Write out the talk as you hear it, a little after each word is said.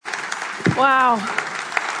Wow.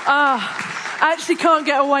 I actually can't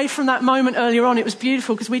get away from that moment earlier on. It was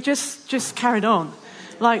beautiful because we just carried on.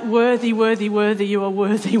 Like, worthy, worthy, worthy, you are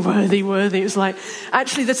worthy, worthy, worthy. It was like,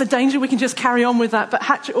 actually, there's a danger we can just carry on with that. But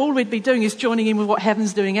actually, all we'd be doing is joining in with what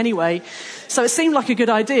heaven's doing anyway. So it seemed like a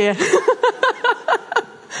good idea.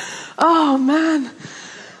 Oh, man.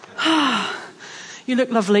 You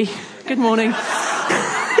look lovely. Good morning.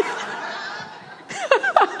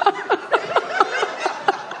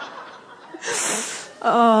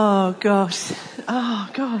 Oh, gosh. Oh,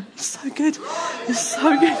 God. It's so good. It's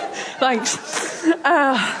so good. Thanks.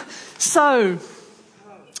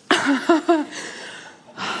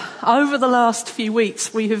 Over the last few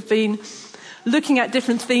weeks, we have been looking at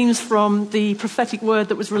different themes from the prophetic word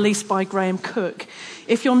that was released by Graham Cook.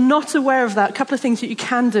 If you're not aware of that, a couple of things that you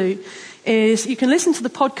can do is you can listen to the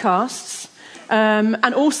podcasts,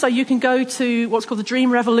 and also you can go to what's called the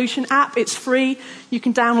Dream Revolution app. It's free. You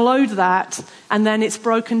can download that, and then it's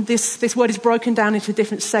broken. This word is broken down into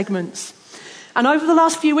different segments. And over the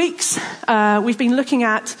last few weeks, we've been looking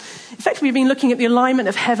at the alignment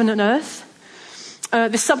of heaven and earth,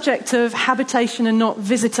 the subject of habitation and not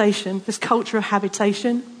visitation, this culture of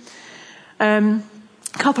habitation. A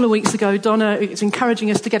couple of weeks ago, Donna is encouraging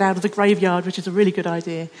us to get out of the graveyard, which is a really good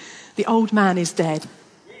idea. The old man is dead.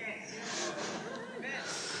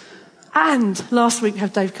 And last week we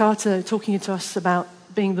have Dave Carter talking to us about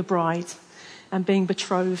being the bride and being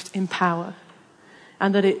betrothed in power.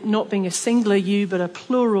 And that it not being a singular you, but a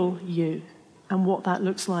plural you, and what that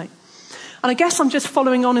looks like. And I guess I'm just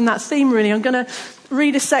following on in that theme, really. I'm going to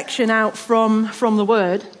read a section out from the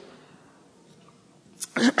word,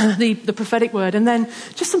 the prophetic word, and then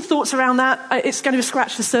just some thoughts around that. It's going to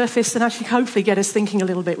scratch the surface and actually hopefully get us thinking a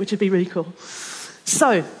little bit, which would be really cool. So,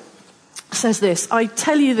 it says this, I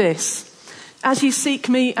tell you this, as you seek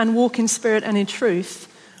me and walk in spirit and in truth,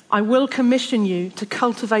 I will commission you to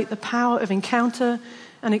cultivate the power of encounter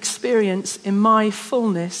and experience in my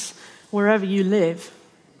fullness wherever you live.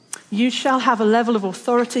 You shall have a level of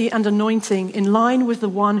authority and anointing in line with the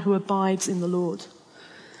one who abides in the Lord.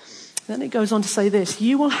 Then it goes on to say this,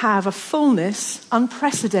 you will have a fullness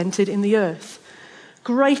unprecedented in the earth,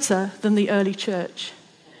 greater than the early church.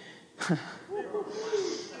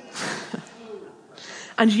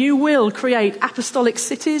 And you will create apostolic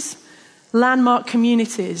cities, landmark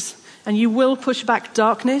communities, and you will push back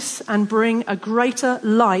darkness and bring a greater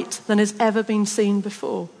light than has ever been seen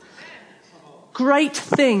before. Great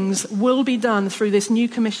things will be done through this new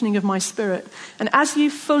commissioning of my spirit. And as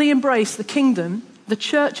you fully embrace the kingdom, the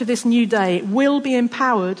church of this new day will be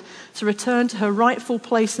empowered to return to her rightful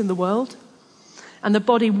place in the world. And the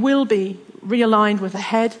body will be realigned with the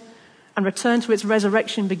head and return to its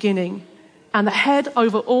resurrection beginning. And the head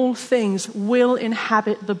over all things will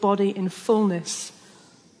inhabit the body in fullness.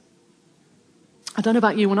 I don't know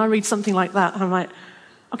about you, when I read something like that, I'm like,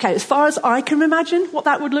 okay, as far as I can imagine what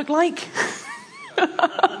that would look like.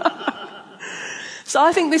 So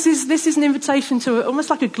I think this is an invitation to almost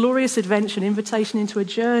like a glorious adventure, an invitation into a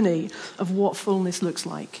journey of what fullness looks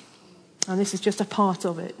like. And this is just a part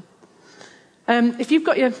of it. If you've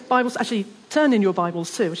got your Bibles, actually turn in your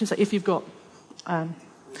Bibles too. I should say if you've got... of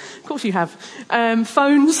course you have.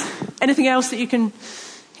 Phones, anything else that you can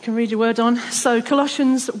read your word on. So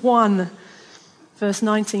Colossians 1, verse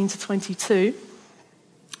 19 to 22.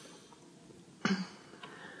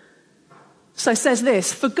 So it says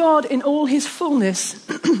this, for God in all his fullness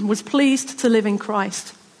was pleased to live in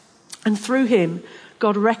Christ. And through him,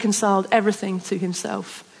 God reconciled everything to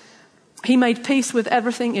himself. He made peace with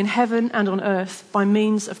everything in heaven and on earth by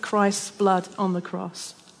means of Christ's blood on the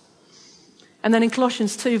cross. And then in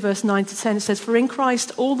Colossians 2, verse 9 to 10, it says, for in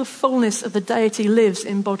Christ all the fullness of the deity lives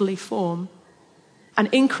in bodily form. And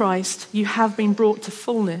in Christ you have been brought to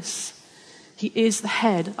fullness. He is the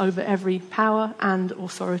head over every power and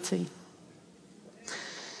authority.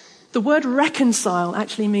 The word reconcile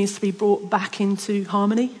actually means to be brought back into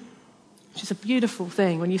harmony, which is a beautiful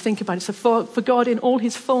thing when you think about it. So for God in all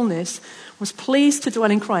his fullness was pleased to dwell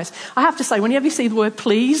in Christ. I have to say, whenever you see the word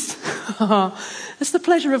pleased, it's the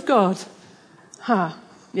pleasure of God.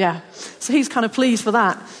 Yeah. So he's kind of pleased for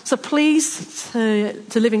that. So pleased to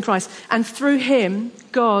live in Christ. And through him,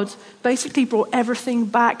 God basically brought everything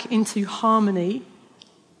back into harmony.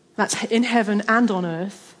 That's in heaven and on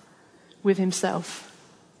earth with himself.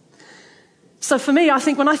 So for me, I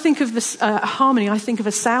think when I think of this harmony, I think of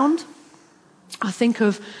a sound. I think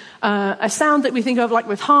of a sound that we think of like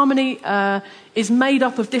with harmony is made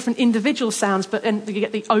up of different individual sounds, but then you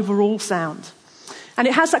get the overall sound. And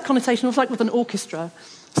it has that connotation, almost like with an orchestra.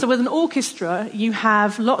 So with an orchestra, you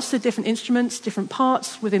have lots of different instruments, different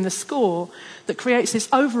parts within the score that creates this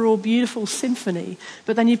overall beautiful symphony.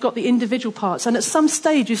 But then you've got the individual parts. And at some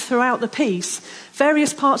stages throughout the piece,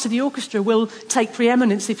 various parts of the orchestra will take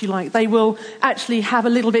preeminence, if you like. They will actually have a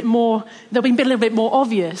little bit more, they'll be a little bit more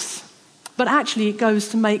obvious. But actually it goes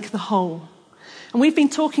to make the whole. And we've been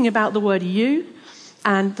talking about the word you,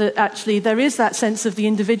 and that actually there is that sense of the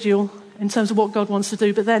individual in terms of what God wants to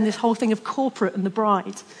do, but then this whole thing of corporate and the bride.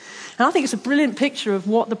 And I think it's a brilliant picture of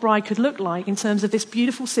what the bride could look like in terms of this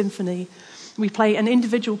beautiful symphony. We play an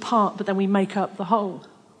individual part, but then we make up the whole.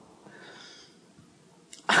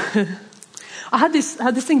 I had this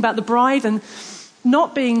thing about the bride and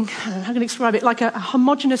not being, how can I describe it, like a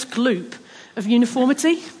homogeneous gloop of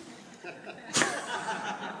uniformity.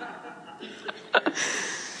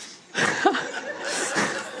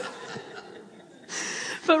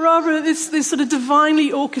 But rather this sort of divinely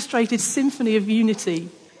orchestrated symphony of unity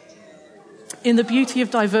in the beauty of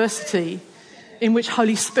diversity in which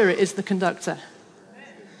Holy Spirit is the conductor.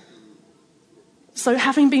 So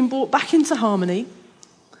having been brought back into harmony,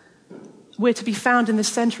 we're to be found in the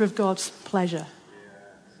centre of God's pleasure.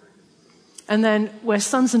 And then we're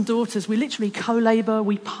sons and daughters, we literally co-labour,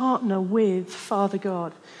 we partner with Father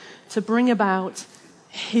God to bring about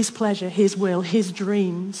his pleasure, his will, his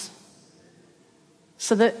dreams,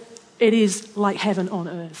 so that it is like heaven on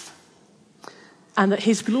earth. And that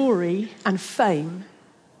his glory and fame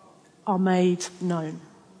are made known.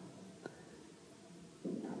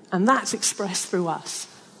 And that's expressed through us.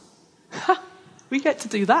 We get to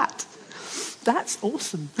do that. That's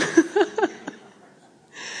awesome.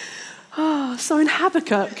 So in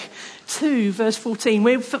Habakkuk 2, verse 14,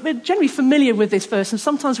 we're generally familiar with this verse, and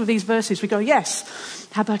sometimes with these verses we go, yes,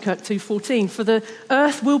 Habakkuk 2:14, for the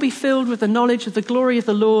earth will be filled with the knowledge of the glory of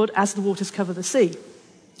the Lord as the waters cover the sea.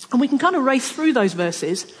 And we can kind of race through those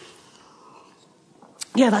verses.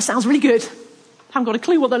 Yeah, that sounds really good. Haven't got a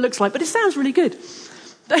clue what that looks like, but it sounds really good.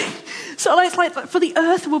 So it's like, for the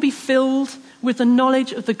earth will be filled with the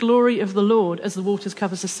knowledge of the glory of the Lord as the waters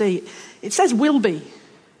covers the sea. It says will be.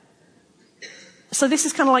 So this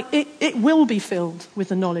is kind of like, it will be filled with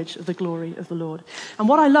the knowledge of the glory of the Lord. And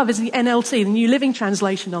what I love is the NLT, the New Living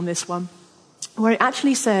Translation on this one, where it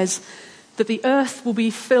actually says that the earth will be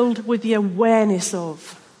filled with the awareness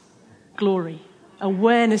of glory,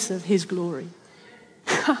 awareness of his glory.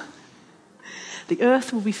 The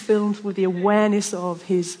earth will be filled with the awareness of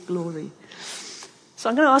his glory. So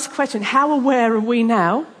I'm going to ask a question. How aware are we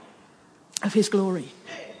now of his glory?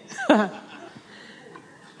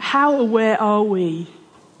 How aware are we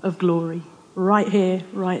of glory right here,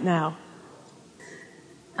 right now?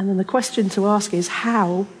 And then the question to ask is,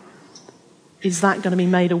 how is that going to be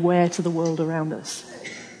made aware to the world around us?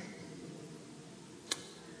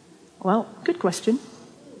 Well, good question.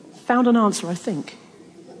 Found an answer, I think.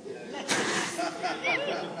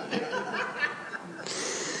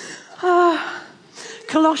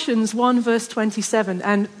 Colossians 1 verse 27,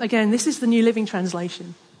 and again, this is the New Living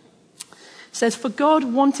Translation. It says, for God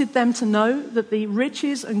wanted them to know that the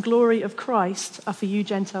riches and glory of Christ are for you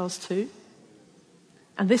Gentiles too.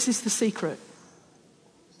 And this is the secret.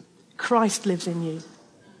 Christ lives in you.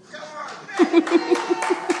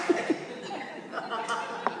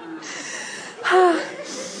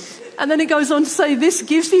 And then it goes on to say, this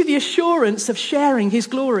gives you the assurance of sharing his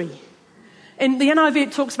glory. In the NIV,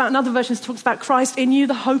 it talks about, in other versions, it talks about Christ in you,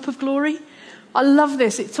 the hope of glory. I love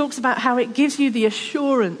this. It talks about how it gives you the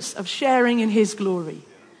assurance of sharing in his glory.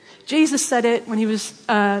 Jesus said it when he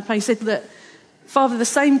said that, Father, the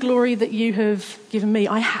same glory that you have given me,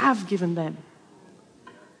 I have given them.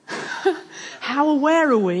 How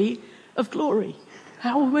aware are we of glory?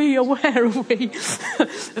 How aware are we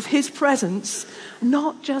of his presence,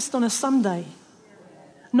 not just on a Sunday,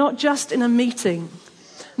 not just in a meeting,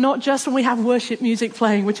 not just when we have worship music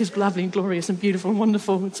playing, which is lovely and glorious and beautiful and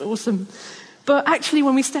wonderful, it's awesome. But actually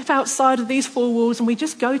when we step outside of these four walls and we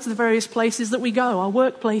just go to the various places that we go, our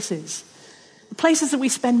workplaces, the places that we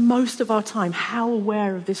spend most of our time, how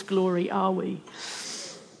aware of this glory are we?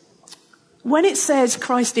 When it says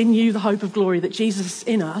Christ in you, the hope of glory, that Jesus is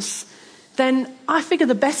in us, then I figure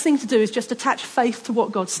the best thing to do is just attach faith to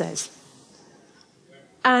what God says.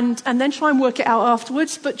 And then try and work it out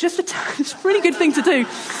afterwards. But it's a really good thing to do.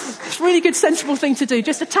 It's a really good, sensible thing to do.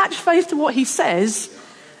 Just attach faith to what he says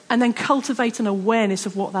and then cultivate an awareness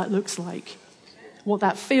of what that looks like, what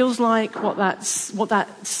that feels like, what that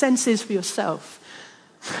sense is for yourself.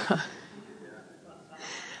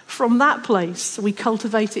 From that place, we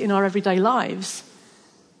cultivate it in our everyday lives.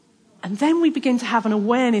 And then we begin to have an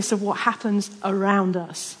awareness of what happens around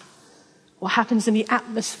us. what happens in the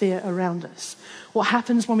atmosphere around us, what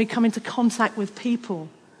happens when we come into contact with people.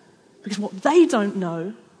 Because what they don't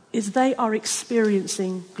know is they are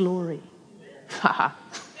experiencing glory.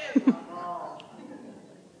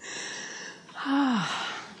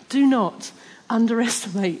 Do not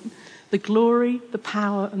underestimate the glory, the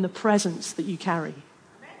power, and the presence that you carry.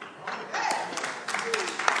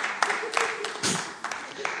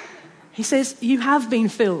 He says, you have been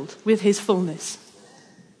filled with his fullness,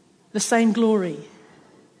 the same glory,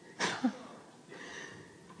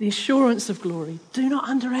 the assurance of glory. Do not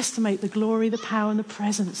underestimate the glory, the power, and the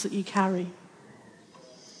presence that you carry.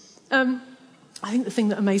 I think the thing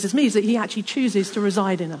that amazes me is that he actually chooses to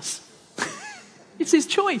reside in us. It's his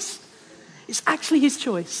choice. It's actually his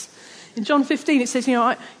choice. In John 15, it says,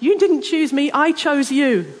 you didn't choose me, I chose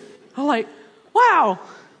you. I'm like, wow,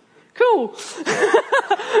 cool.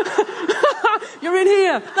 You're in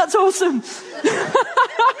here. That's awesome.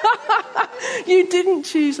 You didn't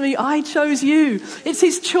choose me, I chose you. It's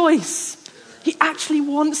his choice. He actually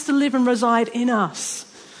wants to live and reside in us.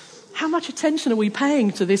 How much attention are we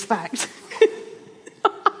paying to this fact?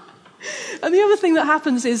 And the other thing that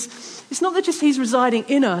happens is, it's not that just he's residing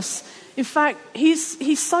in us. In fact,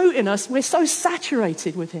 he's so in us, we're so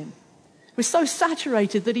saturated with him. We're so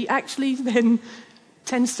saturated that he actually then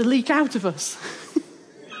tends to leak out of us.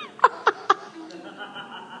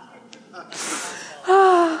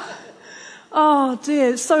 Oh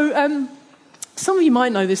dear. So some of you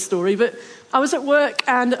might know this story, but I was at work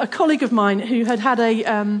and a colleague of mine who had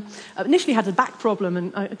initially had a back problem,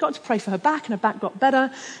 and I got to pray for her back, and her back got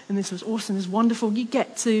better, and this was awesome, it was wonderful. You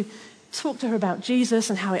get to talk to her about Jesus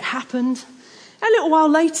and how it happened. A little while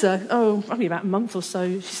later, probably about a month or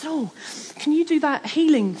so, she said, can you do that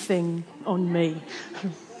healing thing on me?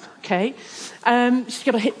 Okay. She's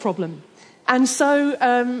got a hip problem. And so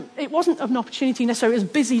it wasn't an opportunity necessarily, it was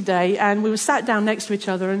a busy day, and we were sat down next to each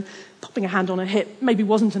other, and popping a hand on her hip maybe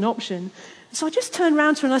wasn't an option. So I just turned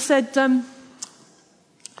around to her and I said,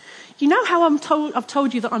 you know how I've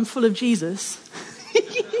told you that I'm full of Jesus?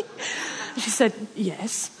 She said,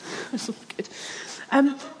 yes. That's all good.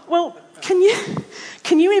 Well, can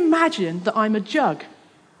you imagine that I'm a jug?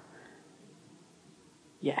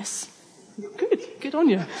 Yes. Good on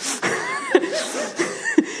you.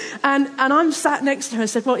 And I'm sat next to her and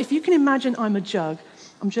said, well, if you can imagine I'm a jug,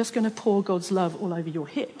 I'm just going to pour God's love all over your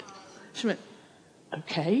hip. She went,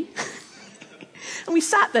 okay. And we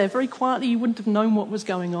sat there very quietly. You wouldn't have known what was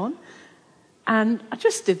going on. And I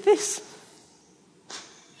just did this.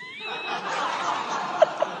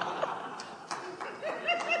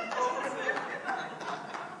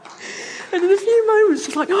 And in a few moments,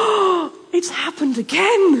 she's like, it's happened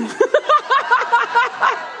again.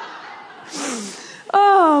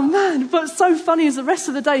 Oh, man. But so funny is the rest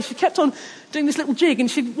of the day, she kept on doing this little jig, and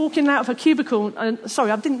she'd walk in and out of her cubicle.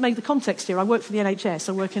 Sorry, I didn't make the context here. I work for the NHS.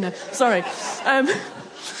 I work in a... Sorry. I'm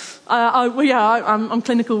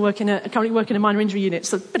clinical, currently working in a minor injury unit,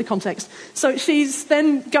 so a bit of context. So she's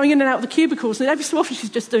then going in and out of the cubicles, and every so often she's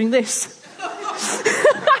just doing this.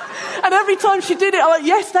 And every time she did it, I'm like,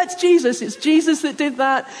 yes, that's Jesus. It's Jesus that did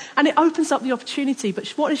that. And it opens up the opportunity. But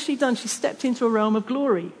what has she done? She stepped into a realm of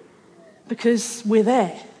glory because we're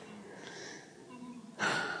there.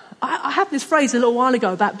 I had this phrase a little while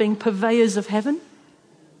ago about being purveyors of heaven.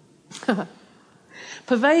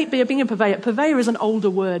 Being a purveyor. Purveyor is an older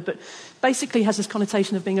word, but basically has this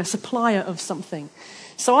connotation of being a supplier of something.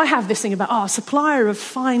 So I have this thing about, supplier of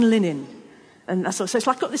fine linen. And that's so it's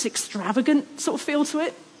like got this extravagant sort of feel to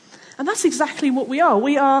it. And that's exactly what we are.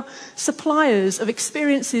 We are suppliers of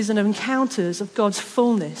experiences and of encounters of God's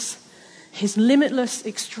fullness, his limitless,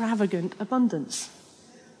 extravagant abundance.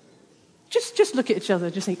 Just look at each other,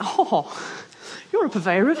 just think, you're a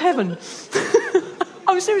purveyor of heaven.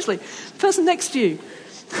 Seriously, the person next to you.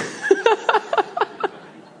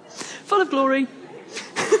 Full of glory.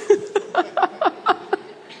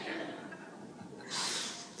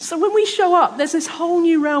 So when we show up, there's this whole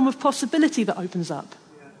new realm of possibility that opens up.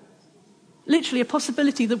 Literally a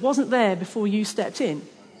possibility that wasn't there before you stepped in.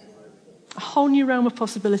 A whole new realm of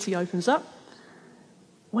possibility opens up,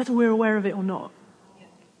 whether we're aware of it or not.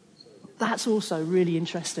 That's also really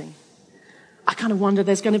interesting. I kind of wonder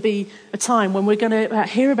there's going to be a time when we're going to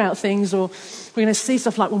hear about things, or we're going to see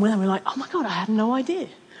stuff like when we're like, oh my God, I had no idea.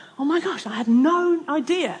 Oh my gosh, I had no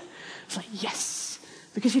idea. It's like, yes,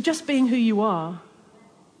 because you're just being who you are,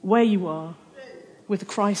 where you are, with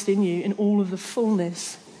Christ in you, in all of the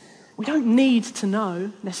fullness. We don't need to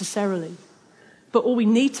know necessarily, but all we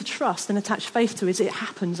need to trust and attach faith to is it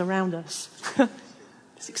happens around us.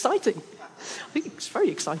 It's exciting. I think it's very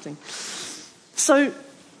exciting. So,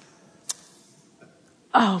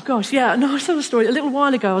 Oh, gosh, yeah. No, I told a story. A little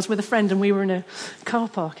while ago, I was with a friend and we were in a car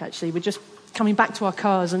park, actually. We're just coming back to our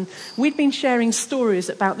cars and we'd been sharing stories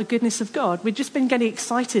about the goodness of God. We'd just been getting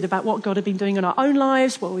excited about what God had been doing in our own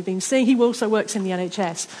lives, what we've been seeing. He also works in the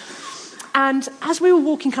NHS. And as we were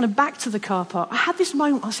walking kind of back to the car park, I had this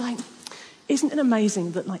moment. I was like, isn't it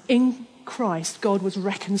amazing that like in Christ, God was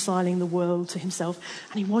reconciling the world to himself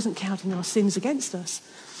and he wasn't counting our sins against us?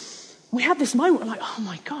 We had this moment, we're like, oh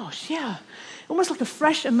my gosh, yeah. Almost like a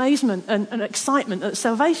fresh amazement and excitement at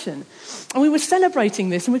salvation. And we were celebrating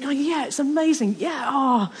this and we're going, yeah, it's amazing, yeah,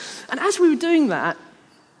 oh. And as we were doing that,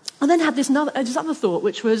 I then had this other thought,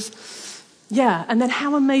 which was, yeah, and then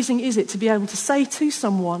how amazing is it to be able to say to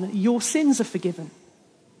someone, your sins are forgiven?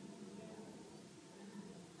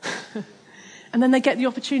 And then they get the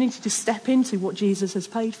opportunity to step into what Jesus has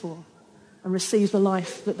paid for and receive the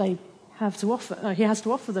life that they have to offer. He has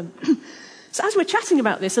to offer them. So as we're chatting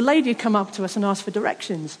about this, a lady had come up to us and asked for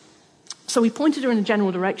directions. So we pointed her in a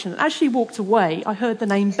general direction. And as she walked away, I heard the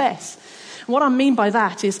name Beth. And what I mean by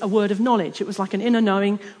that is a word of knowledge. It was like an inner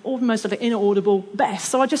knowing, almost like an inner audible Beth.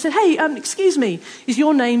 So I just said, hey, excuse me, is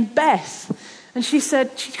your name Beth? And she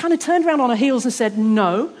kind of turned around on her heels and said,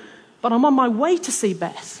 no, but I'm on my way to see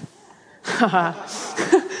Beth.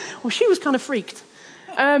 Well, she was kind of freaked.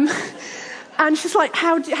 And she's like,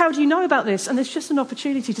 how do you know about this? And there's just an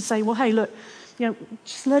opportunity to say, well, hey, look,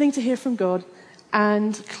 just learning to hear from God,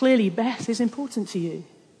 and clearly Beth is important to you.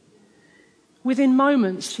 Within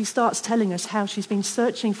moments, she starts telling us how she's been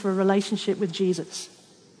searching for a relationship with Jesus,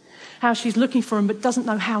 how she's looking for him but doesn't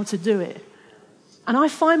know how to do it. And I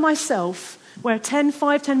find myself where 10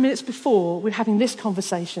 minutes before we're having this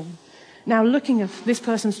conversation, now looking at this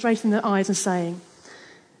person straight in the eyes and saying,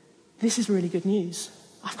 this is really good news.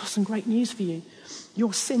 I've got some great news for you.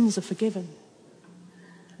 Your sins are forgiven.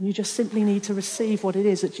 And you just simply need to receive what it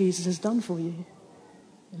is that Jesus has done for you.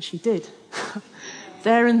 And she did.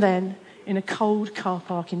 There and then, in a cold car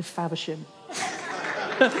park in Faversham.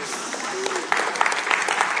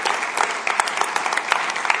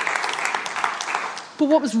 But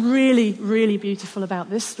what was really, really beautiful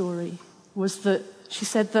about this story was that she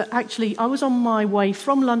said that actually I was on my way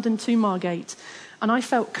from London to Margate and I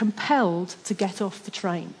felt compelled to get off the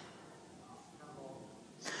train.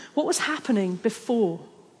 What was happening before?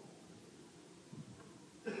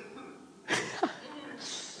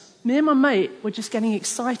 Me and my mate were just getting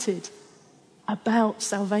excited about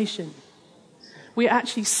salvation. We were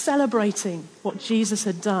actually celebrating what Jesus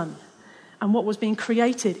had done and what was being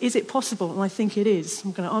created. Is it possible? And I think it is.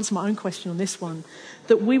 I'm going to answer my own question on this one.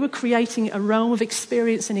 That we were creating a realm of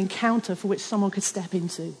experience and encounter for which someone could step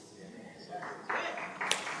into.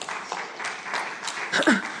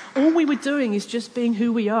 All we were doing is just being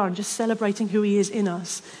who we are and just celebrating who he is in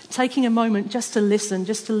us. Taking a moment just to listen,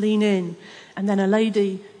 just to lean in. And then a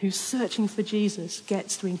lady who's searching for Jesus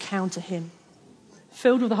gets to encounter him.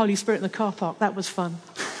 Filled with the Holy Spirit in the car park. That was fun.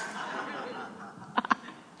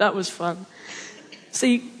 That was fun.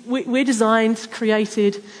 See, we're designed,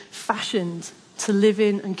 created, fashioned to live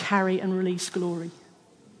in and carry and release glory.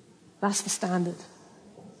 That's the standard.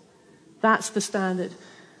 That's the standard.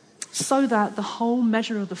 So that the whole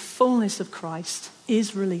measure of the fullness of Christ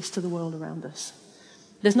is released to the world around us.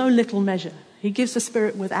 There's no little measure. He gives the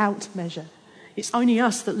Spirit without measure. It's only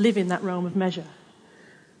us that live in that realm of measure.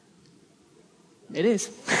 It is.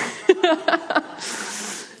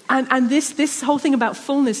 And this whole thing about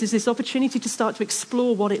fullness is this opportunity to start to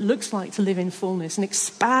explore what it looks like to live in fullness and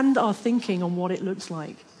expand our thinking on what it looks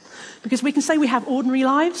like. Because we can say we have ordinary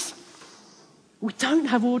lives. We don't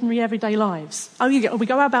have ordinary everyday lives. We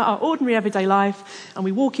go about our ordinary everyday life and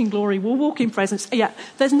we walk in glory, we'll walk in presence. Yeah,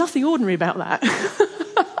 there's nothing ordinary about that.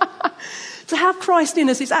 To have Christ in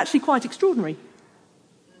us is actually quite extraordinary.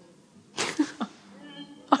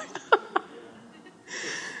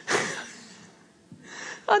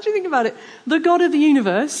 How do you think about it? The God of the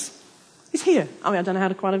universe is here. I don't know how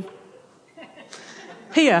to quite...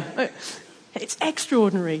 Here. It's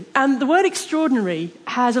extraordinary. And the word extraordinary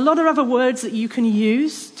has a lot of other words that you can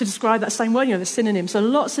use to describe that same word, the synonym. So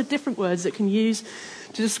lots of different words that can use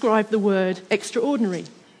to describe the word extraordinary.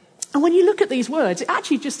 And when you look at these words, it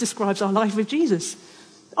actually just describes our life with Jesus.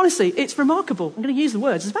 Honestly, it's remarkable. I'm going to use the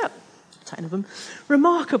words. There's about 10 of them.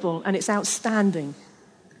 Remarkable, and it's outstanding.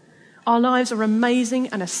 Our lives are amazing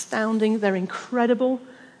and astounding. They're incredible.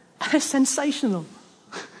 They're sensational.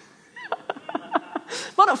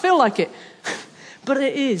 Might not feel like it, but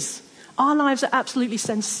it is. Our lives are absolutely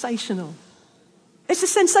sensational. It's a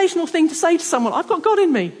sensational thing to say to someone, I've got God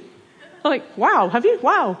in me. Like, wow, have you?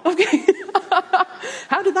 Wow. Okay.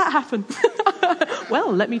 How did that happen?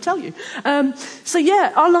 Well, let me tell you.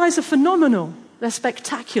 Our lives are phenomenal. They're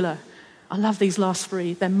spectacular. I love these last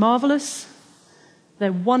three. They're marvelous,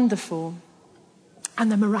 they're wonderful,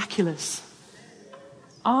 and they're miraculous.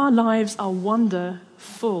 Our lives are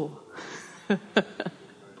wonderful.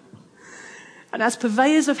 And as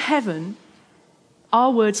purveyors of heaven,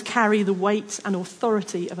 our words carry the weight and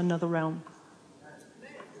authority of another realm.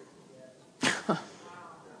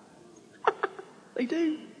 They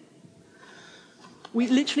do. We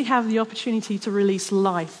literally have the opportunity to release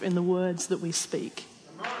life in the words that we speak.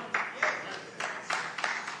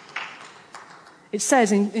 It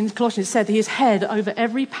says in Colossians, it said that he is head over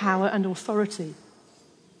every power and authority.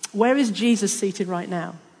 Where is Jesus seated right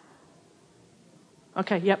now?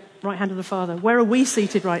 Okay, yep, right hand of the Father. Where are we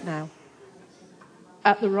seated right now?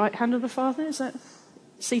 At the right hand of the Father? Is that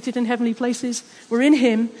seated in heavenly places? We're in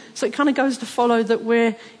him, so it kind of goes to follow that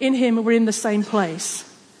we're in him and we're in the same place.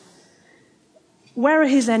 Where are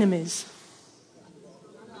his enemies?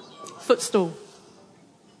 Footstool.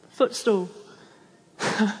 Footstool.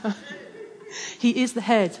 He is the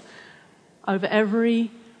head over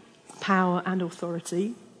every power and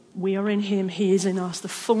authority. We are in him, he is in us. The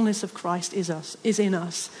fullness of Christ is in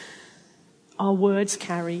us. Our words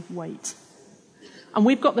carry weight. And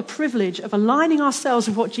we've got the privilege of aligning ourselves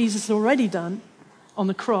with what Jesus has already done on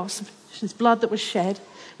the cross, his blood that was shed.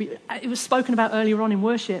 It was spoken about earlier on in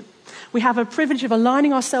worship. We have a privilege of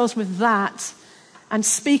aligning ourselves with that and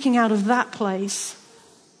speaking out of that place.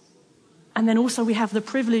 And then also we have the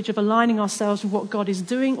privilege of aligning ourselves with what God is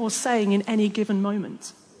doing or saying in any given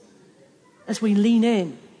moment. As we lean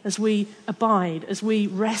in, as we abide, as we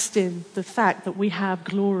rest in the fact that we have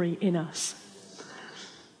glory in us.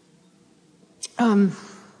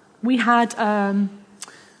 We had,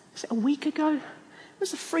 was it a week ago? It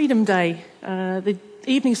was a Freedom Day. The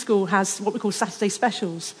evening school has what we call Saturday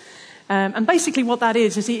specials. And basically what that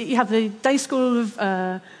is you have the day school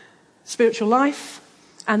of spiritual life,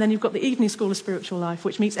 and then you've got the evening school of spiritual life,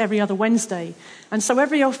 which meets every other Wednesday. And so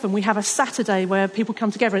every often we have a Saturday where people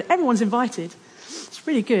come together and everyone's invited. It's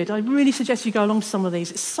really good. I really suggest you go along to some of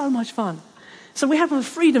these. It's so much fun. So we have a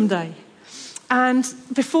Freedom Day. And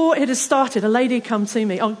before it has started, a lady had come to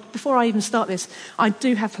me. Oh, before I even start this, I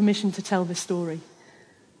do have permission to tell this story.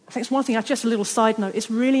 I think it's one thing, just a little side note.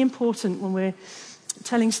 It's really important when we're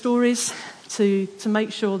telling stories to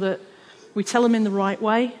make sure that we tell them in the right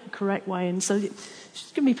way, the correct way. And so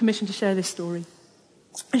she's given me permission to share this story.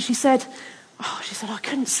 And she said, I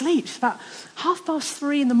couldn't sleep. It's about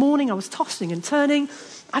 3:30 in the morning. I was tossing and turning.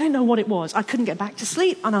 I didn't know what it was. I couldn't get back to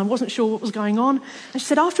sleep, and I wasn't sure what was going on. And she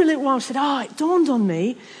said, after a little while, it dawned on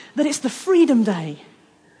me that it's the Freedom Day.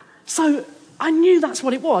 So I knew that's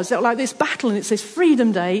what it was. Like this battle, and it's this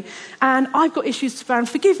Freedom Day, and I've got issues around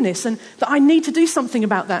forgiveness, and that I need to do something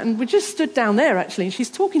about that. And we just stood down there, actually, and she's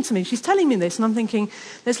talking to me. She's telling me this, and I'm thinking,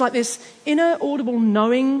 there's like this inner audible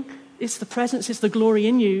knowing. It's the presence, it's the glory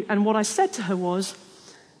in you. And what I said to her was,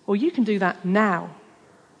 well, you can do that now.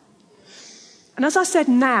 And as I said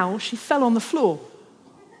now, she fell on the floor,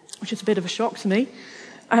 which is a bit of a shock to me,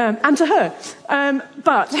 and to her.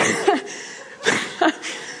 But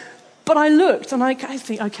I looked and I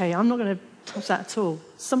think, okay, I'm not going to touch that at all.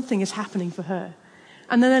 Something is happening for her.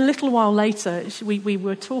 And then a little while later, we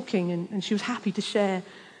were talking and she was happy to share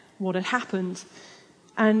what had happened.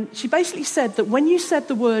 And she basically said that when you said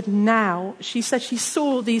the word now, she said she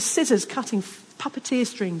saw these scissors cutting puppeteer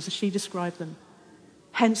strings, as she described them.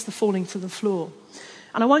 Hence the falling to the floor.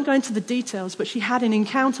 And I won't go into the details, but she had an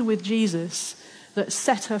encounter with Jesus that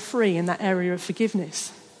set her free in that area of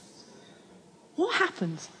forgiveness. What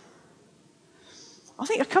happened? I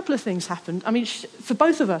think a couple of things happened. I mean, for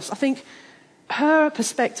both of us, I think her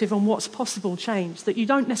perspective on what's possible changed, that you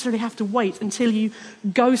don't necessarily have to wait until you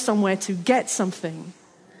go somewhere to get something.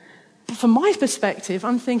 But from my perspective,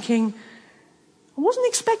 I'm thinking, I wasn't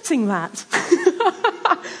expecting that.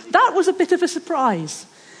 That was a bit of a surprise.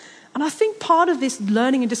 And I think part of this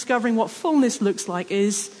learning and discovering what fullness looks like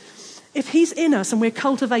is, if he's in us and we're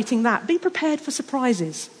cultivating that, be prepared for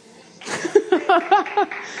surprises.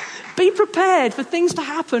 Be prepared for things to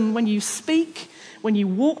happen when you speak, when you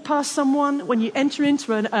walk past someone, when you enter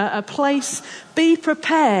into a place. Be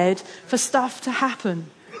prepared for stuff to happen.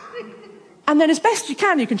 And then as best you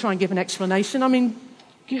can try and give an explanation. I mean,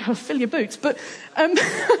 fill your boots, but I'm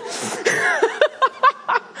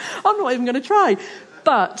not even going to try.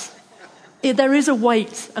 But there is a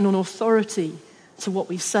weight and an authority to what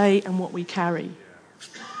we say and what we carry.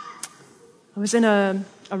 I was in a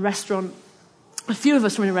restaurant. A few of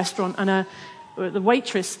us were in a restaurant, and the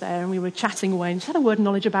waitress there, and we were chatting away, and she had a word of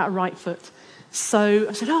knowledge about a right foot. So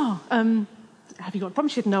I said, have you got a problem?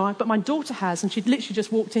 She said, no, but my daughter has, and she'd literally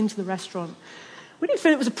just walked into the restaurant. We didn't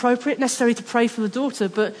feel it was appropriate, necessary to pray for the daughter,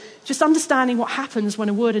 but just understanding what happens when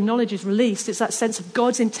a word of knowledge is released, it's that sense of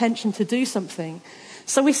God's intention to do something.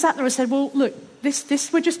 So we sat there and said, well, look,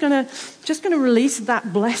 this we're just going to release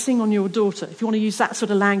that blessing on your daughter. If you want to use that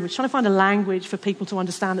sort of language, trying to find a language for people to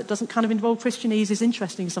understand that doesn't kind of involve Christianese is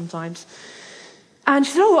interesting sometimes. And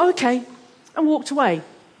she said, oh, okay, and walked away.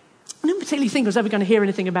 I didn't particularly think I was ever going to hear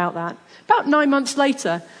anything about that. About 9 months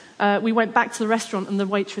later, we went back to the restaurant and the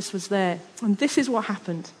waitress was there. And this is what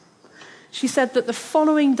happened. She said that the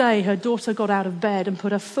following day, her daughter got out of bed and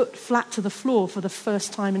put her foot flat to the floor for the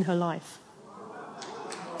first time in her life.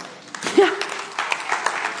 Yeah.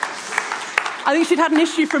 I think she'd had an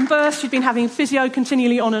issue from birth. She'd been having physio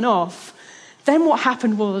continually on and off. Then what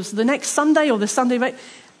happened was the next Sunday or the Sunday,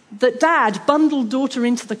 that dad bundled daughter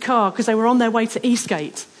into the car because they were on their way to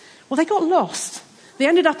Eastgate. Well, they got lost. They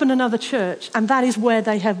ended up in another church, and that is where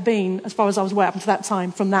they have been, as far as I was aware, up until that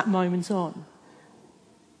time, from that moment on.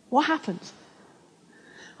 What happened?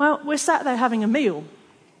 Well, we're sat there having a meal,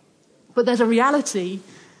 but there's a reality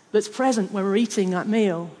that's present when we're eating that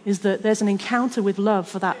meal, is that there's an encounter with love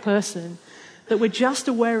for that person, that we're just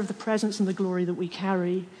aware of the presence and the glory that we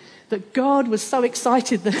carry, that God was so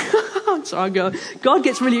excited that, I'm sorry, God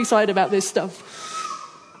gets really excited about this stuff,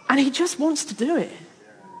 and he just wants to do it.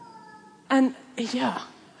 And yeah,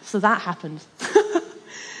 so that happened.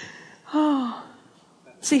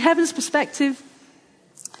 See, heaven's perspective,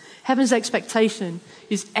 heaven's expectation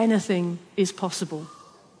is anything is possible.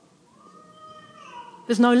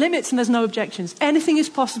 There's no limits and there's no objections. Anything is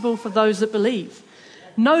possible for those that believe.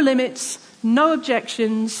 No limits, no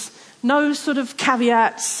objections, no sort of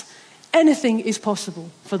caveats. Anything is possible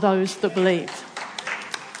for those that believe.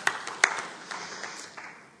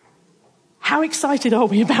 How excited are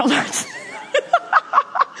we about that?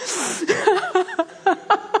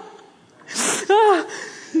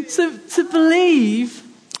 To believe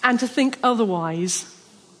and to think otherwise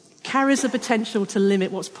carries the potential to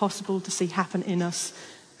limit what's possible to see happen in us,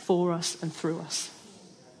 for us, and through us.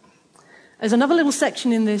 There's another little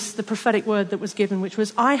section in this, the prophetic word that was given, which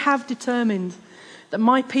was, I have determined that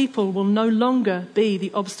my people will no longer be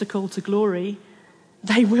the obstacle to glory.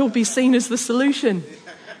 They will be seen as the solution.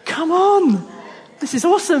 Come on! This is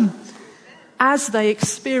awesome. As they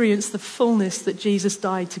experience the fullness that Jesus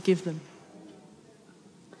died to give them.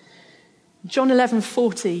 John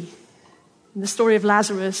 11:40, the story of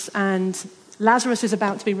Lazarus, and Lazarus is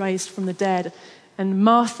about to be raised from the dead. And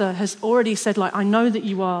Martha has already said, I know that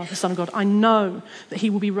you are the Son of God. I know that he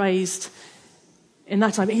will be raised in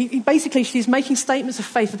that time. Basically, she's making statements of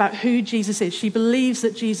faith about who Jesus is. She believes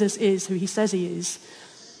that Jesus is who he says he is.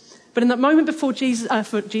 But in that moment before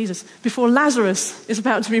before Lazarus is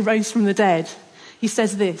about to be raised from the dead, he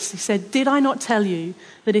says this. He said, did I not tell you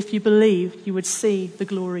that if you believed, you would see the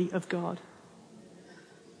glory of God?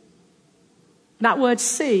 That word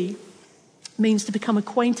see means to become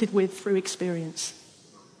acquainted with through experience.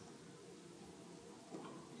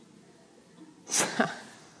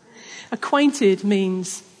 Acquainted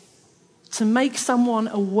means to make someone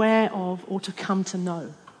aware of or to come to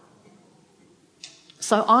know.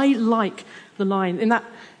 So I like the line in that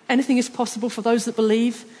anything is possible for those that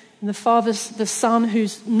believe. And the son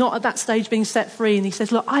who's not at that stage being set free, and he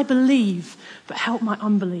says, look, I believe, but help my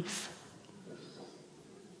unbelief.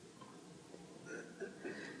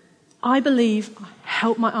 I believe,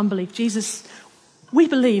 help my unbelief. Jesus, we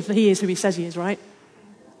believe that he is who he says he is, right?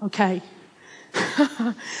 Okay.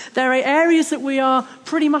 There are areas that we are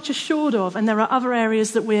pretty much assured of, and there are other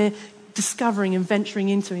areas that we're discovering and venturing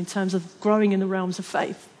into in terms of growing in the realms of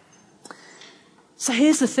faith. So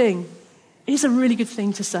here's the thing. Here's a really good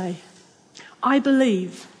thing to say. I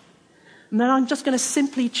believe, and then I'm just going to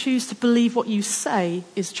simply choose to believe what you say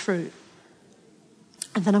is true.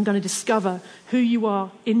 And then I'm going to discover who you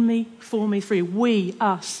are in me, for me, through you. We,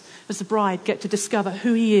 us, as the bride, get to discover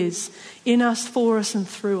who he is in us, for us, and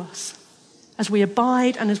through us. As we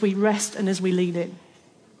abide and as we rest and as we lean in.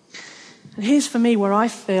 And here's for me where I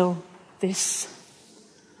feel this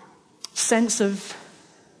sense of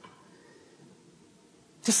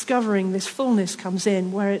discovering this fullness comes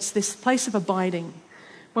in, where it's this place of abiding.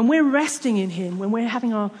 When we're resting in him, when we're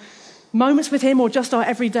having our moments with him or just our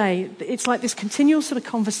everyday, it's like this continual sort of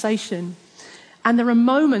conversation. And there are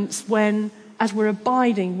moments when, as we're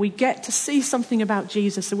abiding, we get to see something about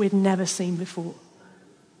Jesus that we'd never seen before.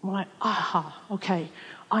 We're like, okay,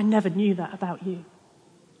 I never knew that about you.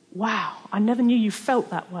 Wow, I never knew you felt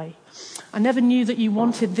that way. I never knew that you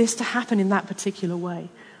wanted this to happen in that particular way.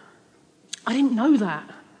 I didn't know that.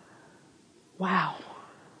 Wow.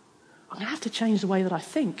 I'm going to have to change the way that I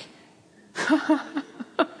think. I'm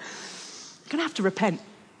going to have to repent.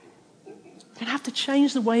 going to have to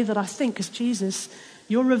change the way that I think, because Jesus,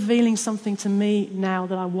 you're revealing something to me now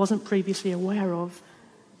that I wasn't previously aware of.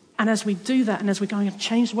 And as we do that, and as we're going to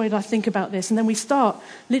change the way that I think about this, and then we start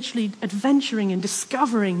literally adventuring and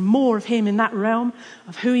discovering more of him in that realm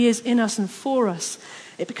of who he is in us and for us,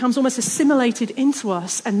 it becomes almost assimilated into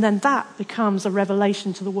us, and then that becomes a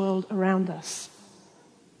revelation to the world around us.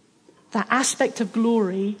 That aspect of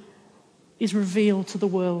glory is revealed to the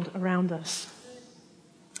world around us.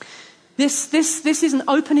 This is an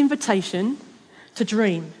open invitation to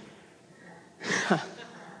dream.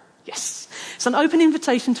 Yes. It's an open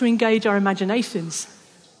invitation to engage our imaginations.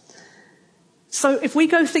 So if we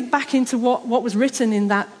go think back into what was written in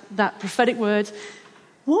that prophetic word,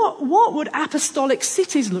 what would apostolic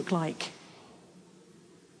cities look like?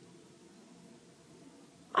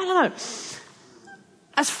 I don't know.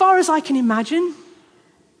 As far as I can imagine,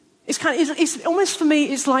 it's almost for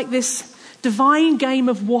me, it's like this divine game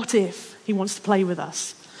of what if he wants to play with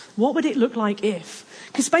us. What would it look like if?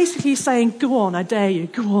 Because basically he's saying, go on, I dare you,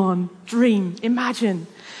 go on, dream, imagine.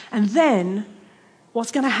 And then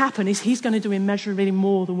what's going to happen is he's going to do immeasurably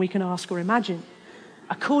more than we can ask or imagine,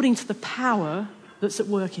 according to the power that's at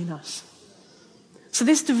work in us. So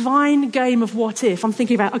this divine game of what if, I'm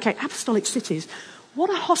thinking about, okay, apostolic cities. What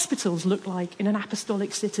do hospitals look like in an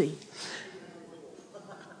apostolic city?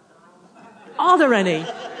 Are there any?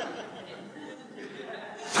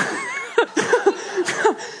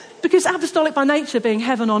 Because apostolic by nature being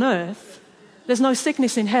heaven on earth, there's no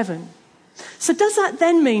sickness in heaven. So does that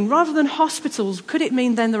then mean, rather than hospitals, could it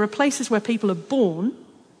mean then there are places where people are born,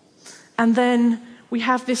 and then we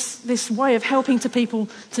have this way of helping to people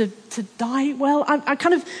to die? Well, I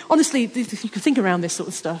kind of, honestly, if you could think around this sort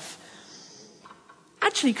of stuff,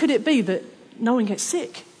 actually, could it be that no one gets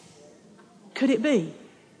sick? Could it be?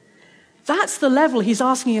 That's the level he's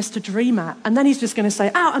asking us to dream at. And then he's just going to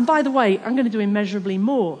say, and by the way, I'm going to do immeasurably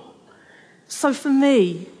more. So for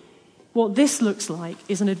me, what this looks like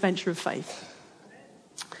is an adventure of faith.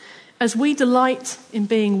 As we delight in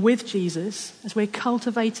being with Jesus, as we're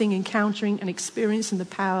cultivating, encountering, and experiencing the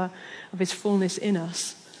power of his fullness in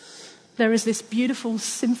us, there is this beautiful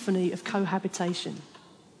symphony of cohabitation.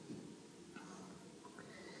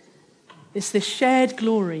 It's this shared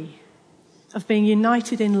glory of being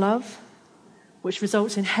united in love, which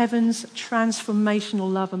results in heaven's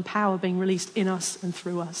transformational love and power being released in us and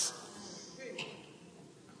through us.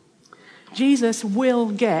 Jesus will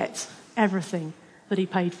get everything that he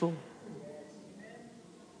paid for.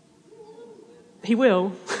 He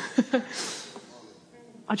will.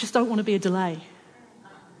 I just don't want to be a delay.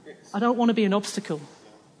 I don't want to be an obstacle.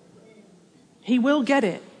 He will get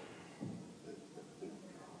it.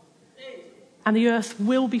 And the earth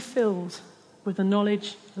will be filled with the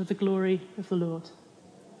knowledge of the glory of the Lord.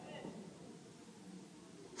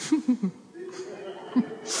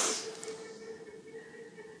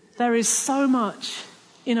 There is so much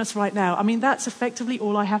in us right now. I mean, that's effectively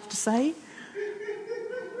all I have to say.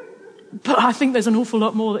 But I think there's an awful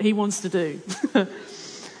lot more that he wants to do.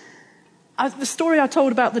 The story I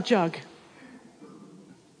told about the jug.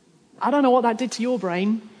 I don't know what that did to your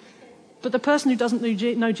brain, but the person who doesn't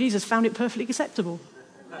know Jesus found it perfectly acceptable.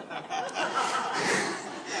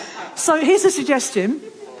 So here's a suggestion.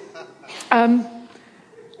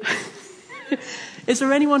 Is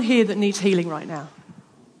there anyone here that needs healing right now?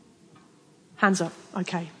 Hands up.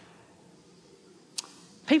 Okay.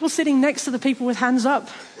 People sitting next to the people with hands up,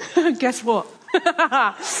 guess what?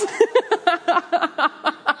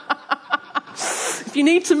 If you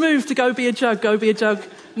need to move to go be a jug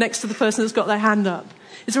next to the person that's got their hand up.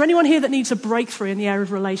 Is there anyone here that needs a breakthrough in the area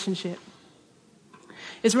of relationship?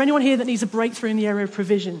 Is there anyone here that needs a breakthrough in the area of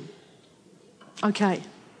provision? Okay.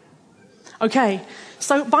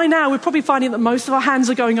 So by now we're probably finding that most of our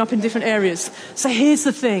hands are going up in different areas. So here's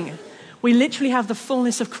the thing. We literally have the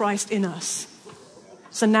fullness of Christ in us.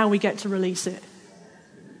 So now we get to release it.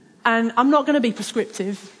 And I'm not going to be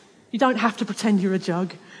prescriptive. You don't have to pretend you're a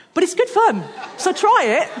jug. But it's good fun. So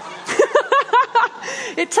try it.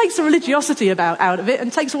 It takes the religiosity out of it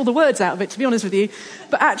and takes all the words out of it, to be honest with you.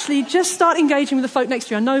 But actually, just start engaging with the folk next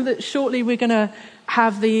to you. I know that shortly we're going to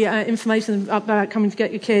have the information about coming to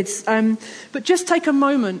get your kids. But just take a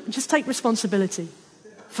moment. Just take responsibility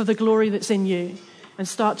for the glory that's in you and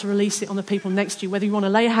start to release it on the people next to you. Whether you want to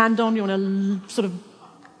lay a hand on, you want to sort of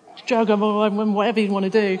jug them, or whatever you want to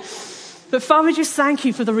do. But Father, just thank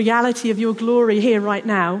you for the reality of your glory here right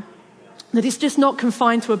now. That it's just not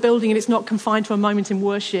confined to a building and it's not confined to a moment in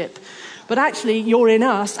worship. But actually, you're in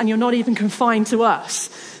us and you're not even confined to us.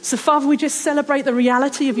 So Father, we just celebrate the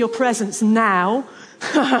reality of your presence now.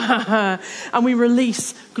 And we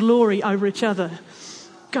release glory over each other.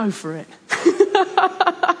 Go for it.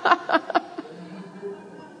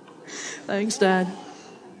 Thanks, Dad.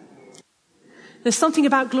 There's something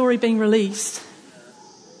about glory being released.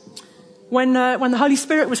 When the Holy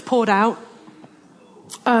Spirit was poured out,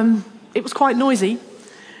 it was quite noisy.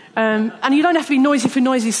 And you don't have to be noisy for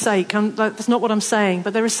noisy's sake. That's not what I'm saying.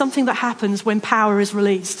 But there is something that happens when power is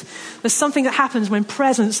released. There's something that happens when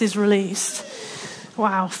presence is released.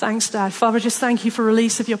 Wow, thanks, Dad. Father, just thank you for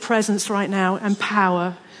release of your presence right now and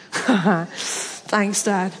power. Thanks,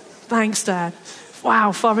 Dad. Thanks, Dad.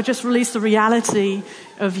 Wow, Father, just release the reality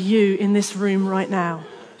of you in this room right now.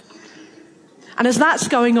 And as that's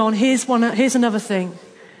going on, here's another thing.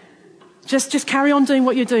 Just carry on doing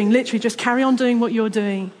what you're doing. Literally, just carry on doing what you're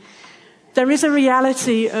doing. There is a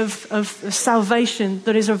reality of salvation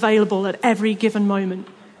that is available at every given moment.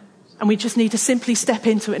 And we just need to simply step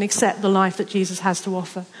into it and accept the life that Jesus has to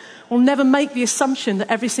offer. We'll never make the assumption that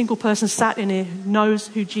every single person sat in here knows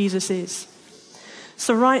who Jesus is.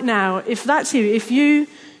 So right now, if that's you, if you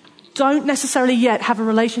don't necessarily yet have a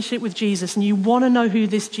relationship with Jesus and you want to know who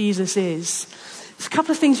this Jesus is, there's a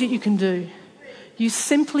couple of things that you can do. You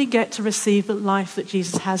simply get to receive the life that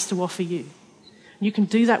Jesus has to offer you. You can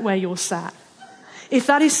do that where you're sat. If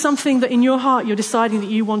that is something that in your heart you're deciding that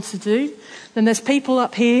you want to do, then there's people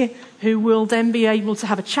up here who will then be able to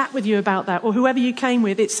have a chat with you about that, or whoever you came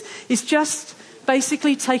with. It's just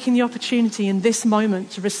basically taking the opportunity in this moment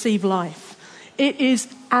to receive life. It is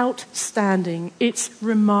outstanding. It's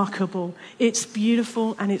remarkable. It's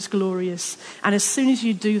beautiful and it's glorious. And as soon as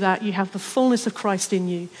you do that, you have the fullness of Christ in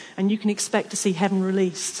you, and you can expect to see heaven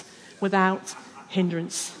released without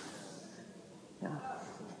hindrance.